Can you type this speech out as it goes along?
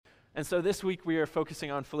And so this week we are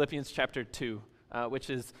focusing on Philippians chapter 2, which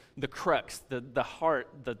is the crux, the heart,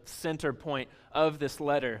 the center point of this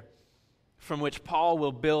letter, from which Paul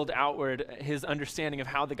will build outward his understanding of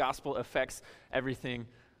how the gospel affects everything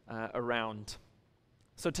around.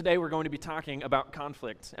 So today we're going to be talking about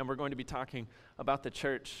conflict, and we're going to be talking about the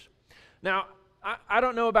church. Now, I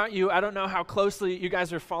don't know about you. I don't know how closely you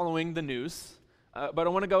guys are following the news, but I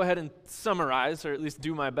want to go ahead and summarize, or at least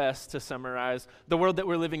do my best to summarize, the world that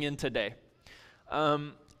we're living in today.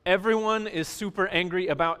 Everyone is super angry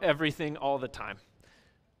about everything all the time,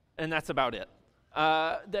 and that's about it.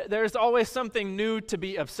 There's always something new to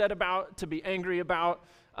be upset about, to be angry about.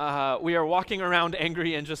 We are walking around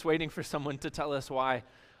angry and just waiting for someone to tell us why.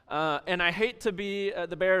 And I hate to be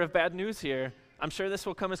the bearer of bad news here. I'm sure this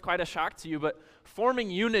will come as quite a shock to you, but forming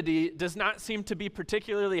unity does not seem to be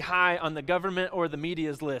particularly high on the government or the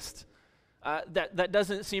media's list. That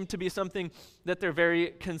doesn't seem to be something that they're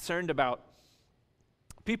very concerned about.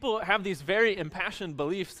 People have these very impassioned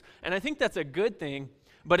beliefs, and I think that's a good thing,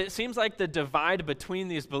 but it seems like the divide between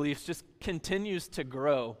these beliefs just continues to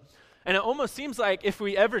grow. And it almost seems like if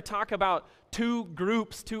we ever talk about two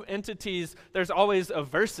groups, two entities, there's always a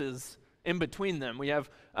versus in between them. We have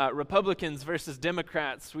Republicans versus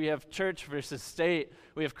Democrats. We have church versus state.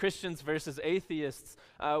 We have Christians versus atheists.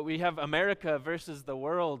 We have America versus the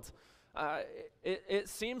world. It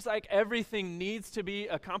seems like everything needs to be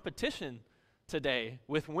a competition today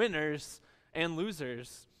with winners and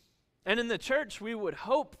losers. And in the church, we would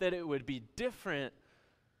hope that it would be different.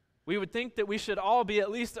 We would think that we should all be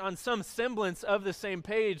at least on some semblance of the same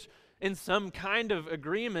page in some kind of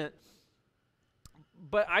agreement.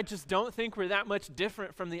 But I just don't think we're that much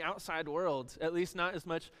different from the outside world, at least not as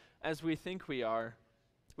much as we think we are.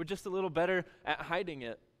 We're just a little better at hiding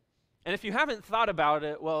it. And if you haven't thought about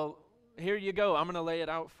it, well, here you go. I'm going to lay it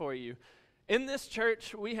out for you. In this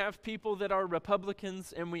church, we have people that are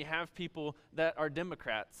Republicans and we have people that are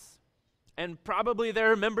Democrats. And probably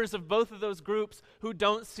there are members of both of those groups who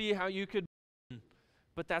don't see how you could,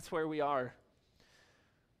 but that's where we are.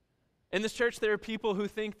 In this church, there are people who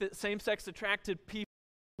think that same-sex attracted people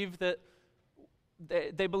believe that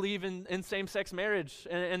they believe in same-sex marriage,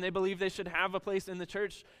 and they believe they should have a place in the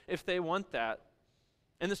church if they want that.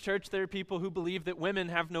 In this church, there are people who believe that women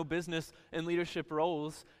have no business in leadership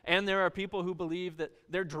roles, and there are people who believe that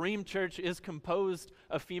their dream church is composed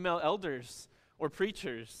of female elders or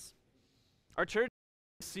preachers. Our church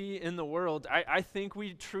see in the world, I think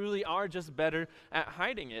we truly are just better at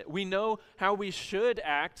hiding it. We know how we should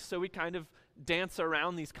act, so we kind of dance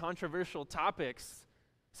around these controversial topics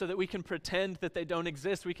so that we can pretend that they don't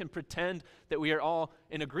exist. We can pretend that we are all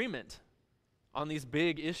in agreement on these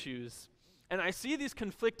big issues. And I see these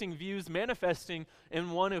conflicting views manifesting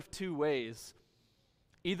in one of two ways.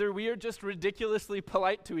 Either we are just ridiculously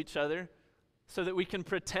polite to each other so that we can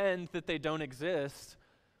pretend that they don't exist,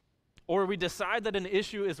 or we decide that an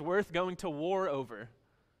issue is worth going to war over.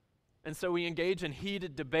 And so we engage in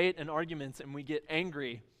heated debate and arguments, and we get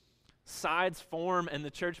angry. Sides form, and the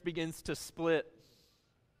church begins to split.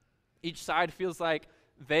 Each side feels like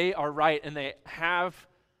they are right, and they have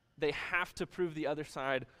to prove the other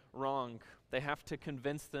side wrong. They have to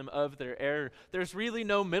convince them of their error. There's really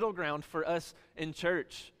no middle ground for us in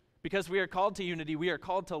church, because we are called to unity. We are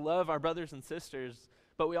called to love our brothers and sisters,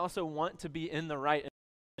 but we also want to be in the right.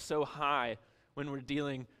 So high when we're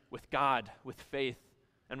dealing with God, with faith,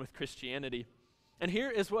 and with Christianity. And here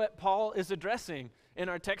is what Paul is addressing in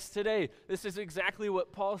our text today. This is exactly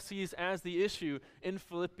what Paul sees as the issue in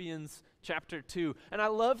Philippians chapter 2. And I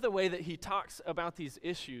love the way that he talks about these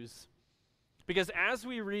issues, because as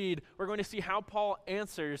we read, we're going to see how Paul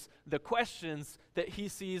answers the questions that he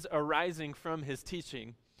sees arising from his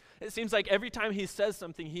teaching. It seems like every time he says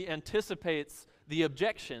something, he anticipates the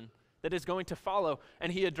objection that is going to follow,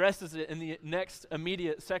 and he addresses it in the next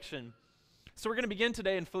immediate section. So we're going to begin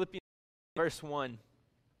today in Philippians verse 1.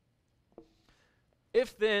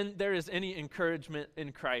 If then there is any encouragement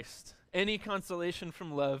in Christ, any consolation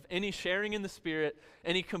from love, any sharing in the Spirit,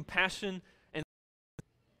 any compassion, and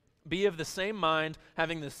be of the same mind,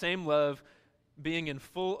 having the same love, being in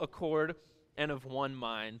full accord and of one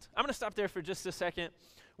mind. I'm going to stop there for just a second.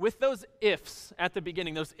 With those ifs at the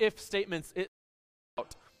beginning, those if statements,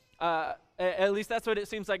 at least that's what it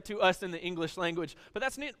seems like to us in the English language. But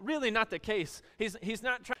that's really not the case. He's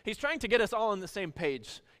trying to get us all on the same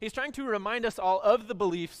page. He's trying to remind us all of the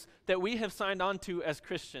beliefs that we have signed on to as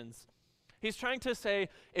Christians. He's trying to say,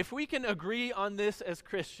 if we can agree on this as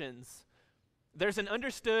Christians, there's an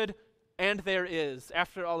understood and there is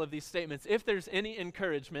after all of these statements. If there's any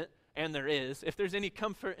encouragement, and there is. If there's any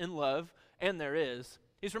comfort in love, and there is.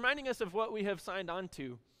 He's reminding us of what we have signed on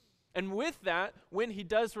to. And with that, when he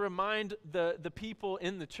does remind the people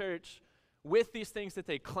in the church with these things that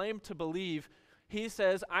they claim to believe, he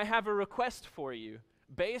says, I have a request for you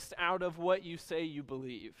based out of what you say you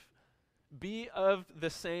believe. Be of the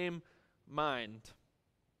same mind.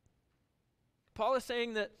 Paul is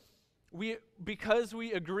saying that because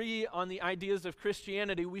we agree on the ideas of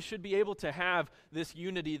Christianity, we should be able to have this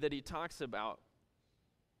unity that he talks about.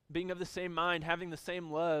 Being of the same mind, having the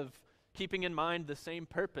same love, keeping in mind the same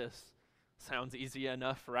purpose. Sounds easy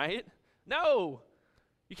enough, right? No!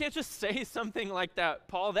 You can't just say something like that,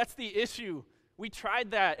 Paul. That's the issue. We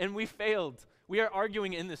tried that and we failed. We are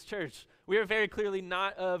arguing in this church. We are very clearly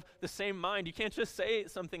not of the same mind. You can't just say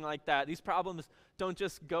something like that. These problems don't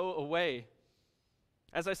just go away.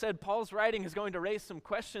 As I said, Paul's writing is going to raise some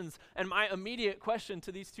questions, and my immediate question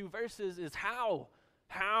to these two verses is how?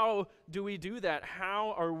 How do we do that?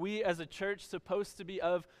 How are we as a church supposed to be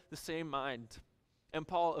of the same mind? And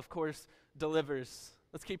Paul, of course, delivers.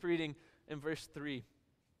 Let's keep reading in verse 3.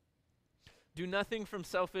 Do nothing from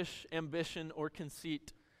selfish ambition or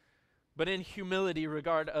conceit, but in humility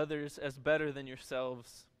regard others as better than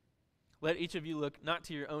yourselves. Let each of you look not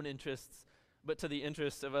to your own interests, but to the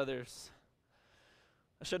interests of others.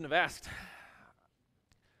 I shouldn't have asked.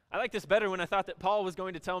 I like this better when I thought that Paul was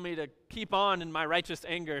going to tell me to keep on in my righteous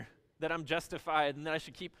anger, that I'm justified, and that I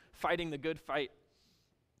should keep fighting the good fight.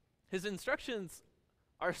 His instructions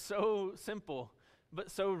are so simple,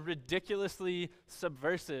 but so ridiculously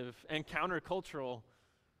subversive and countercultural.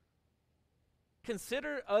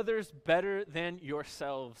 Consider others better than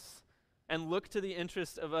yourselves, and look to the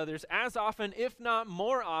interests of others as often, if not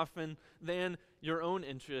more often, than your own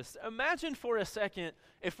interests. Imagine for a second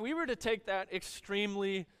if we were to take that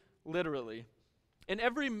extremely literally. In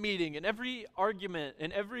every meeting, in every argument,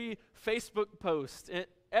 in every Facebook post, in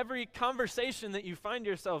every conversation that you find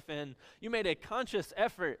yourself in, you made a conscious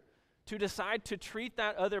effort to decide to treat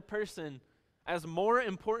that other person as more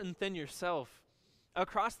important than yourself,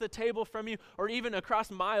 across the table from you, or even across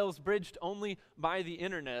miles bridged only by the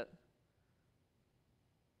internet.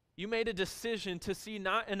 You made a decision to see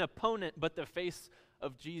not an opponent, but the face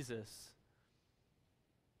of Jesus.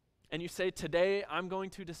 And you say, today I'm going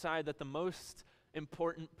to decide that the most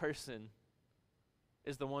important person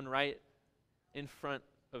is the one right in front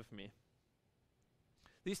of me.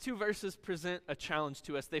 These two verses present a challenge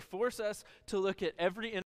to us. They force us to look at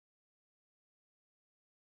every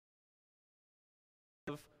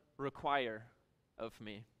require of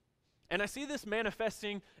me. And I see this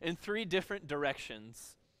manifesting in three different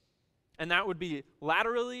directions. And that would be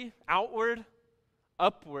laterally, outward,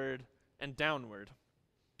 upward, and downward.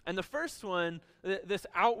 And the first one, this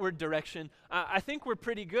outward direction, I think we're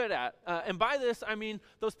pretty good at. And by this, I mean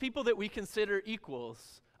those people that we consider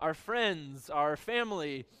equals, our friends, our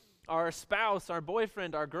family, our spouse, our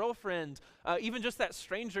boyfriend, our girlfriend, even just that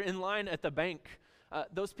stranger in line at the bank.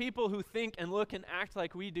 Those people who think and look and act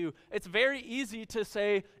like we do. It's very easy to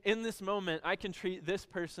say, in this moment, I can treat this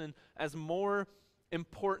person as more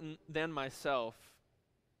important than myself.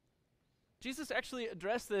 Jesus actually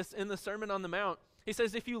addressed this in the Sermon on the Mount. He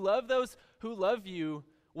says, if you love those who love you,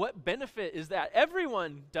 what benefit is that?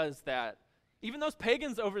 Everyone does that. Even those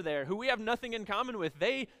pagans over there who we have nothing in common with,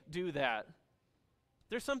 they do that.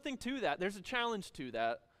 There's something to that. There's a challenge to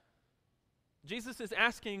that. Jesus is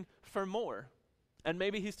asking for more. And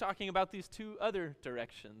maybe he's talking about these two other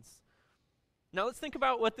directions. Now let's think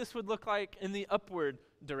about what this would look like in the upward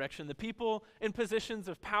direction, the people in positions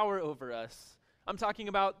of power over us. I'm talking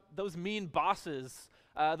about those mean bosses,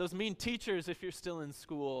 those mean teachers if you're still in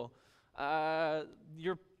school,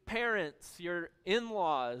 your parents, your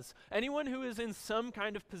in-laws, anyone who is in some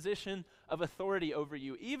kind of position of authority over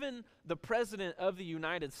you, even the President of the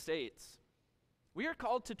United States. We are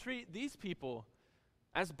called to treat these people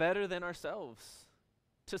as better than ourselves,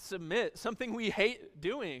 to submit, something we hate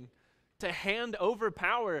doing, to hand over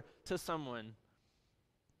power to someone.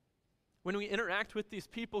 When we interact with these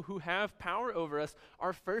people who have power over us,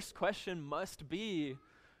 our first question must be,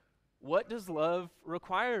 what does love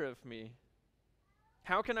require of me?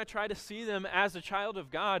 How can I try to see them as a child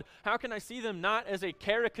of God? How can I see them not as a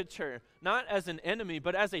caricature, not as an enemy,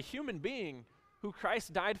 but as a human being who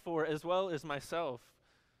Christ died for as well as myself?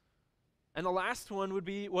 And the last one would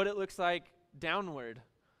be what it looks like downward.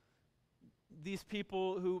 These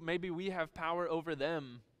people who maybe we have power over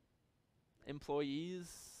them,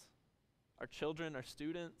 employees, our children, our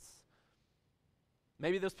students.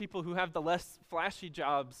 Maybe those people who have the less flashy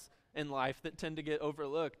jobs in life that tend to get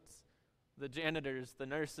overlooked. The janitors, the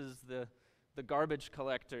nurses, the garbage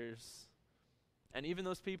collectors. And even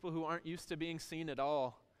those people who aren't used to being seen at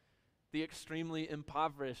all. The extremely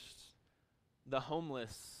impoverished, the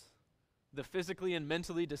homeless, the physically and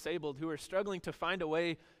mentally disabled who are struggling to find a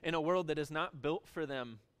way in a world that is not built for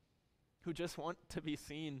them, who just want to be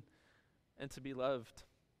seen and to be loved.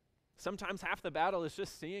 Sometimes half the battle is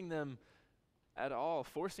just seeing them at all,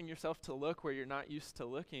 forcing yourself to look where you're not used to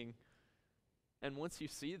looking. And once you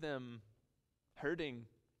see them hurting,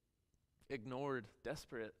 ignored,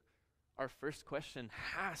 desperate, our first question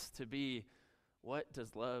has to be, what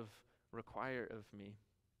does love require of me?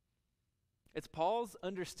 It's Paul's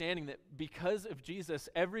understanding that because of Jesus,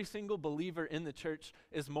 every single believer in the church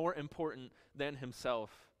is more important than himself.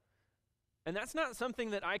 And that's not something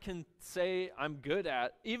that I can say I'm good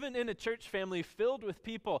at. Even in a church family filled with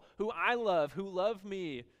people who I love, who love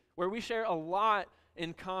me, where we share a lot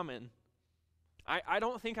in common, I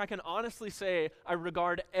don't think I can honestly say I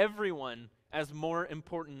regard everyone as more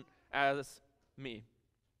important as me.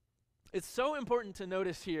 It's so important to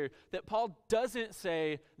notice here that Paul doesn't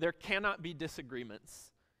say there cannot be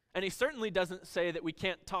disagreements. And he certainly doesn't say that we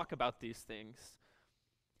can't talk about these things.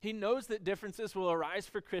 He knows that differences will arise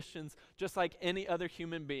for Christians just like any other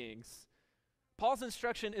human beings. Paul's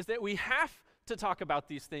instruction is that we have to talk about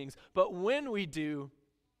these things, but when we do,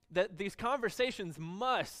 that these conversations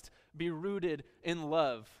must be rooted in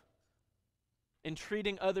love, in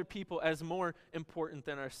treating other people as more important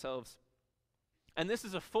than ourselves. And this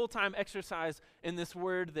is a full-time exercise in this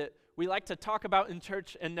word that we like to talk about in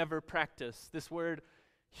church and never practice, this word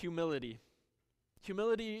humility.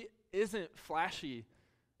 Humility isn't flashy.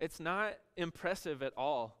 It's not impressive at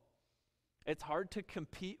all. It's hard to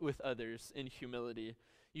compete with others in humility.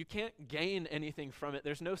 You can't gain anything from it.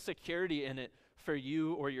 There's no security in it for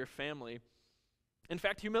you or your family. In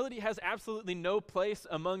fact, humility has absolutely no place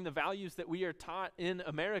among the values that we are taught in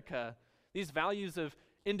America. These values of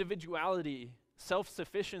individuality,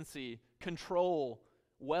 self-sufficiency, control,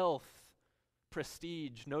 wealth,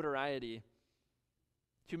 prestige, notoriety.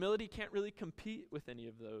 Humility can't really compete with any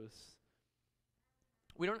of those.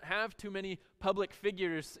 We don't have too many public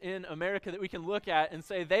figures in America that we can look at and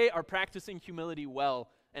say they are practicing humility well,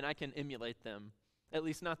 and I can emulate them. At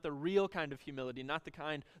least not the real kind of humility, not the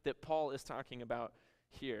kind that Paul is talking about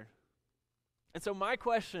here. And so my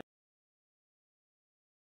question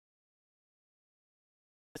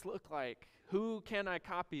is, look like? Who can I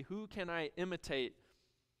copy? Who can I imitate?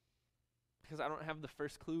 Because I don't have the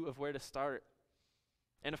first clue of where to start.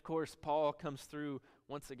 And of course, Paul comes through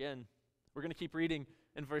once again. We're going to keep reading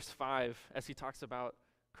in verse 5 as he talks about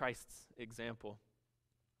Christ's example.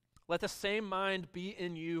 Let the same mind be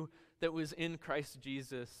in you that was in Christ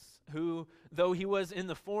Jesus, who, though he was in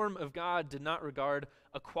the form of God, did not regard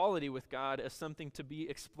equality with God as something to be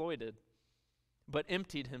exploited, but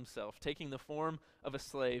emptied himself, taking the form of a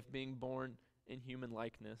slave, being born in human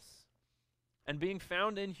likeness. And being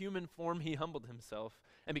found in human form, he humbled himself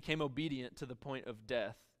and became obedient to the point of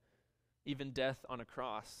death, even death on a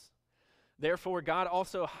cross. Therefore, God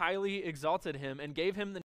also highly exalted him and gave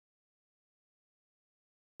him the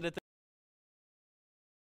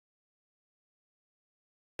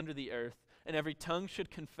under the earth, and every tongue should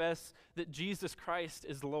confess that Jesus Christ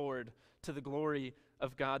is Lord, to the glory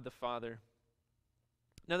of God the Father.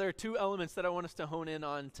 Now, there are two elements that I want us to hone in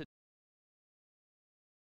on today.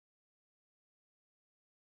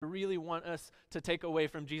 I really want us to take away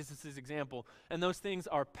from Jesus' example, and those things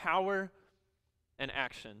are power and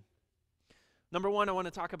action. Number one, I want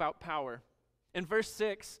to talk about power. In verse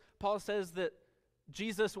 6, Paul says that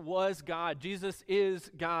Jesus was God. Jesus is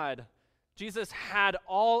God. Jesus had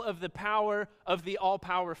all of the power of the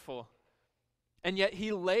all-powerful. And yet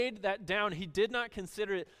he laid that down. He did not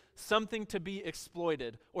consider it something to be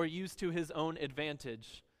exploited or used to his own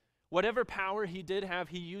advantage. Whatever power he did have,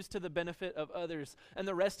 he used to the benefit of others, and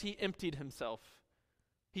the rest he emptied himself.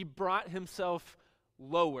 He brought himself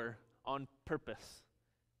lower on purpose.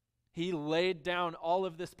 He laid down all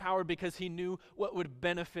of this power because he knew what would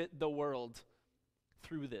benefit the world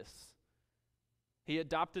through this. He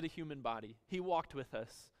adopted a human body. He walked with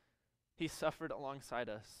us. He suffered alongside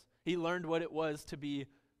us. He learned what it was to be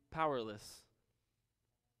powerless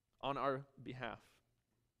on our behalf.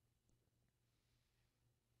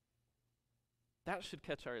 That should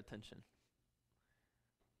catch our attention.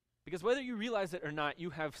 Because whether you realize it or not,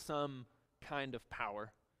 you have some kind of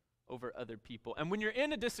power over other people. And when you're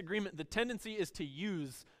in a disagreement, the tendency is to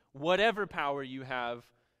use whatever power you have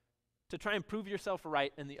to try and prove yourself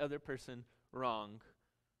right and the other person wrong.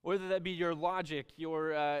 Whether that be your logic,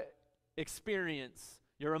 your experience,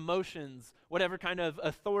 your emotions, whatever kind of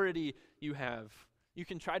authority you have. You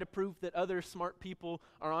can try to prove that other smart people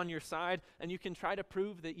are on your side, and you can try to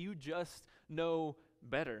prove that you just know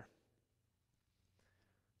better.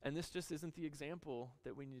 And this just isn't the example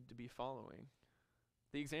that we need to be following.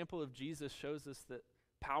 The example of Jesus shows us that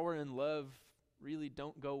power and love really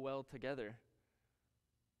don't go well together.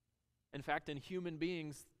 In fact, in human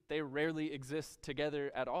beings, they rarely exist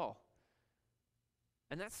together at all.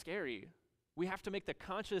 And that's scary. We have to make the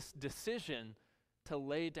conscious decision to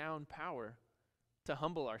lay down power, to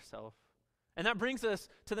humble ourselves. And that brings us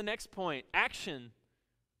to the next point, action.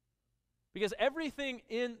 Because everything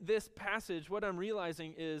in this passage, what I'm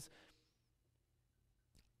realizing is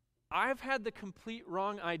I've had the complete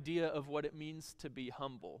wrong idea of what it means to be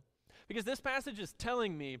humble. Because this passage is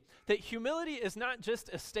telling me that humility is not just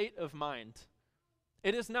a state of mind.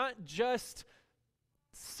 It is not just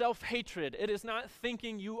self-hatred. It is not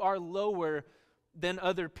thinking you are lower than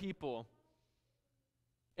other people.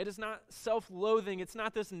 It is not self-loathing. It's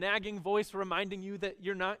not this nagging voice reminding you that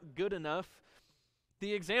you're not good enough.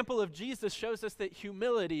 The example of Jesus shows us that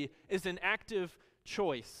humility is an active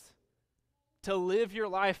choice to live your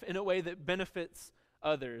life in a way that benefits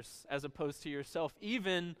others as opposed to yourself,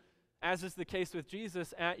 even, as is the case with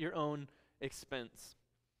Jesus, at your own expense.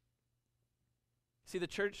 See, the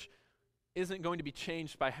church isn't going to be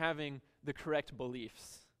changed by having the correct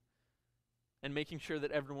beliefs and making sure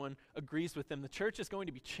that everyone agrees with them. The church is going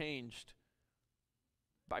to be changed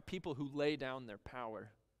by people who lay down their power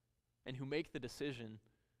and who make the decision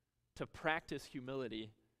to practice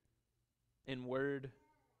humility in word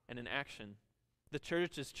and in action. The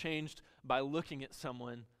church is changed by looking at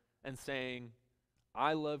someone and saying,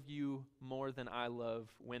 I love you more than I love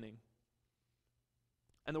winning.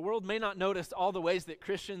 And the world may not notice all the ways that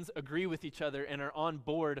Christians agree with each other and are on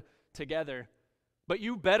board together, but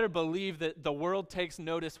you better believe that the world takes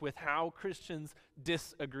notice with how Christians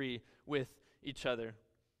disagree with each other.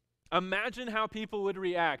 Imagine how people would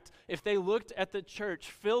react if they looked at the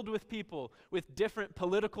church filled with people with different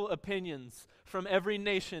political opinions from every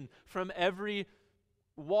nation, from every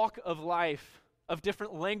walk of life, of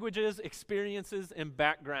different languages, experiences, and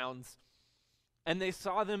backgrounds. And they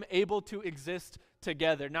saw them able to exist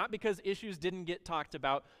together, not because issues didn't get talked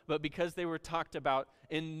about, but because they were talked about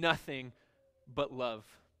in nothing but love.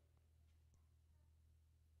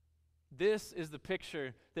 This is the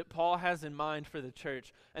picture that Paul has in mind for the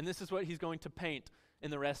church, and this is what he's going to paint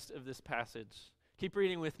in the rest of this passage. Keep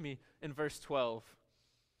reading with me in verse 12.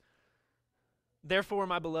 Therefore,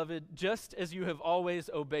 my beloved, just as you have always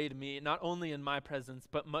obeyed me, not only in my presence,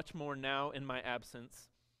 but much more now in my absence,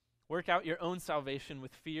 work out your own salvation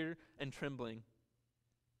with fear and trembling.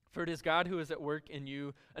 For it is God who is at work in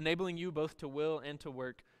you, enabling you both to will and to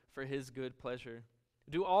work for his good pleasure.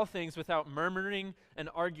 Do all things without murmuring and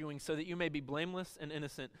arguing, so that you may be blameless and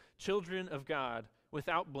innocent, children of God,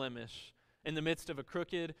 without blemish, in the midst of a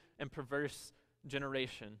crooked and perverse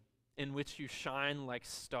generation, in which you shine like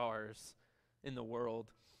stars in the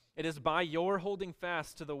world. It is by your holding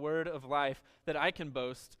fast to the word of life that I can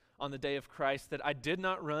boast on the day of Christ, that I did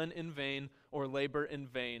not run in vain or labor in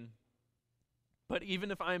vain. But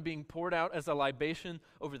even if I am being poured out as a libation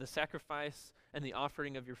over the sacrifice and the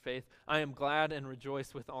offering of your faith, I am glad and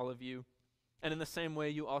rejoice with all of you. And in the same way,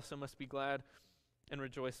 you also must be glad and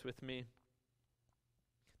rejoice with me.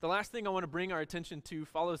 The last thing I want to bring our attention to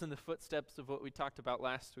follows in the footsteps of what we talked about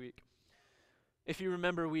last week. If you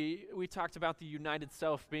remember, we talked about the united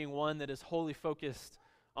self being one that is wholly focused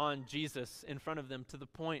on Jesus in front of them to the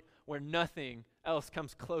point where nothing else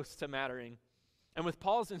comes close to mattering. And with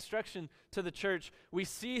Paul's instruction to the church, we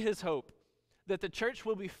see his hope that the church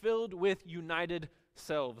will be filled with united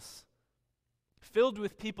selves, filled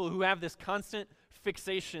with people who have this constant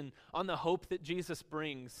fixation on the hope that Jesus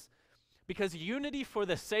brings. Because unity for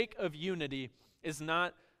the sake of unity is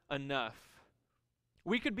not enough.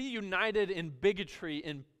 We could be united in bigotry,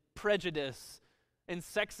 in prejudice, in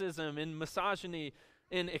sexism, in misogyny,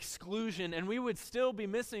 in exclusion, and we would still be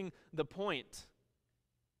missing the point.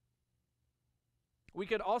 We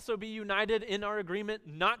could also be united in our agreement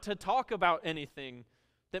not to talk about anything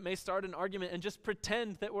that may start an argument and just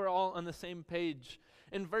pretend that we're all on the same page.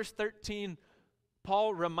 In verse 13,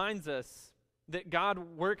 Paul reminds us that God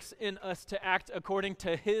works in us to act according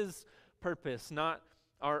to his purpose, not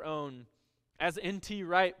our own. As N.T.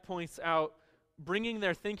 Wright points out, bringing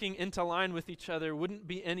their thinking into line with each other wouldn't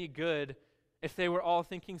be any good if they were all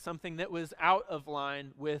thinking something that was out of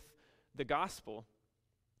line with the gospel.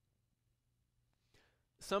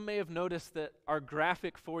 Some may have noticed that our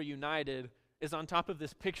graphic for United is on top of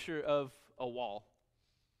this picture of a wall.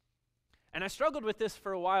 And I struggled with this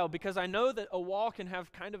for a while because I know that a wall can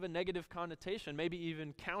have kind of a negative connotation, maybe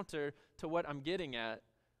even counter to what I'm getting at.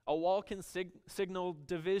 A wall can signal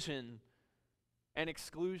division and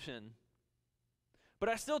exclusion. But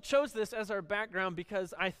I still chose this as our background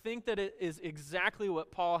because I think that it is exactly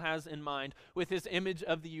what Paul has in mind with his image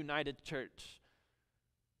of the united church.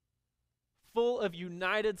 Full of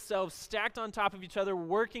united selves stacked on top of each other,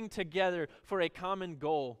 working together for a common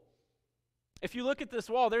goal. If you look at this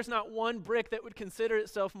wall, there's not one brick that would consider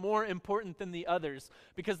itself more important than the others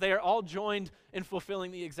because they are all joined in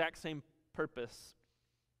fulfilling the exact same purpose.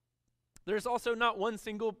 There's also not one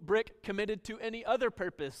single brick committed to any other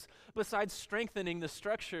purpose besides strengthening the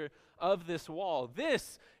structure of this wall.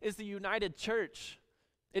 This is the united church.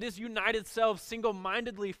 It is united selves,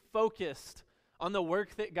 single-mindedly focused on the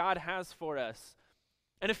work that God has for us.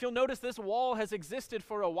 And if you'll notice, this wall has existed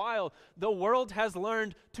for a while. The world has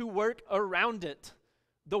learned to work around it.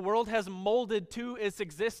 The world has molded to its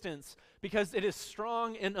existence because it is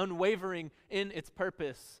strong and unwavering in its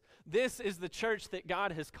purpose. This is the church that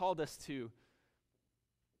God has called us to.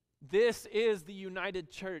 This is the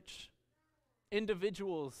united church.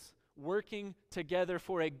 Individuals working together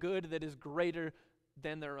for a good that is greater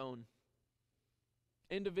than their own.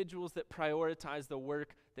 Individuals that prioritize the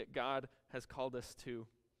work that God has called us to.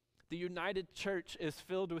 The united church is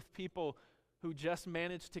filled with people who just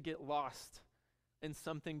manage to get lost in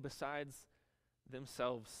something besides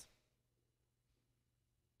themselves.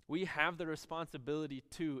 We have the responsibility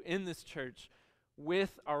to, in this church,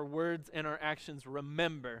 with our words and our actions,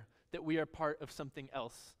 remember that we are part of something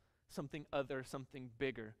else, something other, something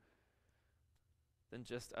bigger than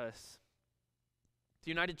just us.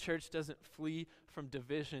 The united church doesn't flee from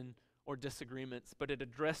division or disagreements, but it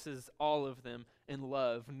addresses all of them in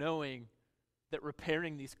love, knowing that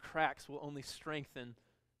repairing these cracks will only strengthen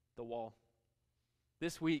the wall.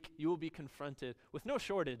 This week, you will be confronted with no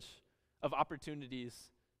shortage of opportunities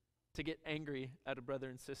to get angry at a brother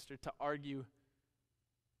and sister, to argue,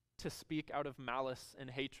 to speak out of malice and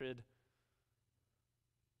hatred,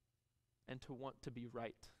 and to want to be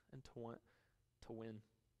right and to want to win.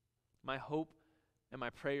 My hope and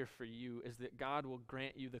my prayer for you is that God will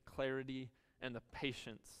grant you the clarity and the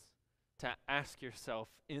patience to ask yourself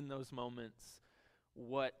in those moments,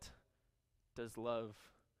 what does love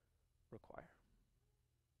require?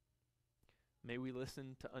 May we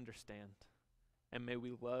listen to understand, and may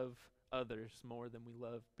we love others more than we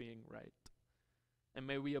love being right. And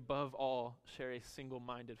may we above all share a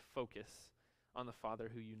single-minded focus on the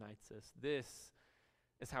Father who unites us. This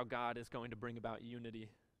is how God is going to bring about unity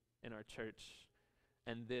in our church.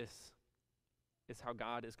 And this is how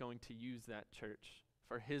God is going to use that church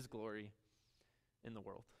for his glory in the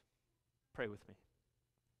world. Pray with me.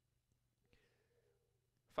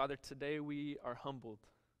 Father, today we are humbled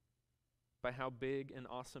by how big and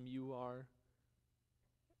awesome you are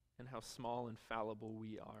and how small and fallible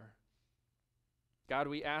we are. God,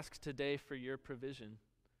 we ask today for your provision.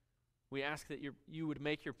 We ask that you would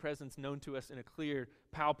make your presence known to us in a clear,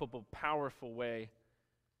 palpable, powerful way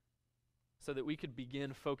so that we could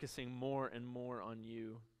begin focusing more and more on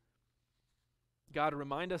you. God,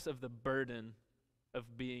 remind us of the burden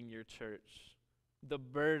of being your church, the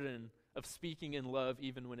burden of speaking in love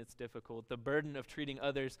even when it's difficult, the burden of treating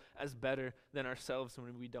others as better than ourselves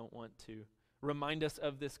when we don't want to. Remind us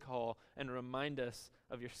of this call and remind us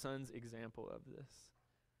of your Son's example of this.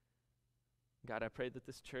 God, I pray that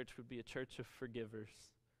this church would be a church of forgivers,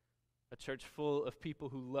 a church full of people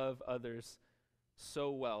who love others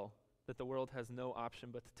so well that the world has no option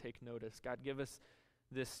but to take notice. God, give us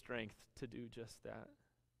this strength to do just that.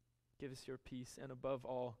 Give us your peace, and above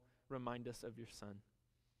all, remind us of your Son.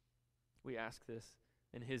 We ask this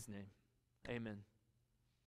in his name. Amen.